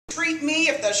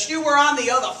if the shoe were on the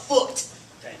other foot.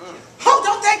 Thank you. Oh,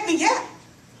 don't thank me yet.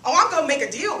 Oh, I'm going to make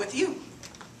a deal with you.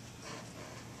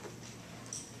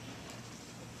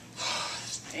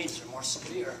 These pains are more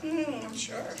severe. I'm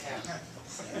sure. Yeah.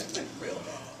 Real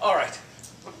bad. All right.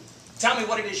 Tell me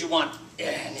what it is you want,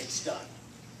 and it's done.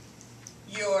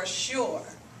 You're sure?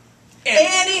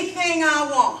 Anything. Anything I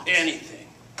want? Anything.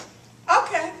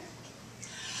 Okay.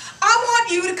 I want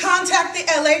you to contact the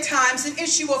LA Times and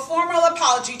issue a formal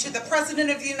apology to the President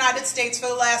of the United States for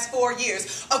the last 4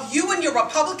 years of you and your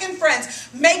Republican friends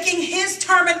making his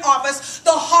term in office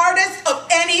the hardest of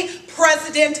any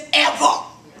president ever.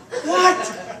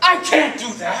 What? I can't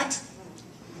do that.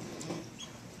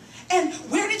 And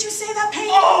where did you say that pain?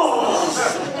 Oh!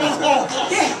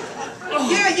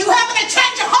 Yeah, you having a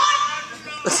change of heart?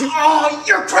 Oh,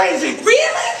 you're crazy.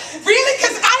 Really? Really?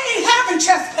 Because I ain't having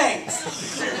chest pains.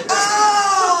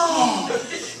 Oh,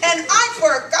 and I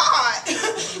forgot.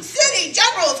 City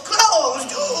General's closed,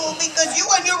 too, because you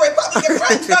and your Republican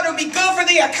friends thought it would be good for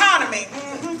the economy.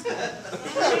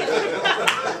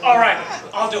 All right,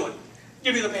 I'll do it.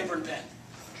 Give me the paper and pen.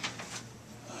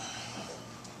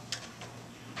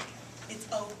 It's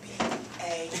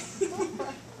O-B-A-M-A.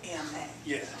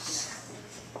 Yes.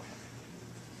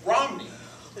 Romney.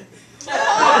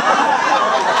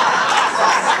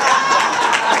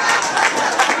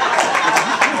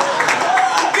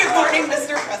 Good morning,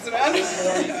 Mr. President.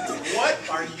 What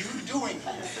are you doing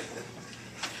here?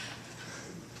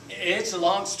 It's a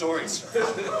long story, sir.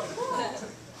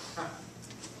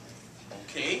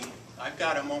 Okay, I've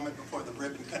got a moment before the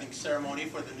ribbon-cutting ceremony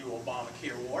for the new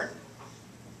ObamaCare Ward.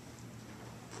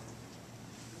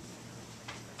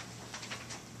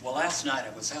 Well, last night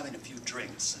I was having a few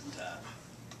drinks, and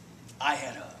I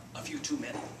had a few too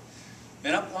many.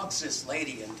 And up walks this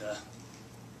lady, and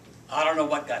I don't know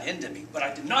what got into me, but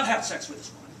I did not have sex with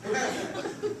this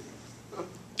woman.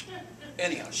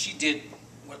 Anyhow, she did.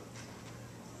 Well,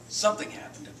 something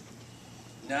happened.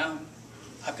 Now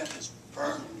I've got this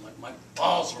burn, like my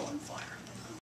balls are on fire.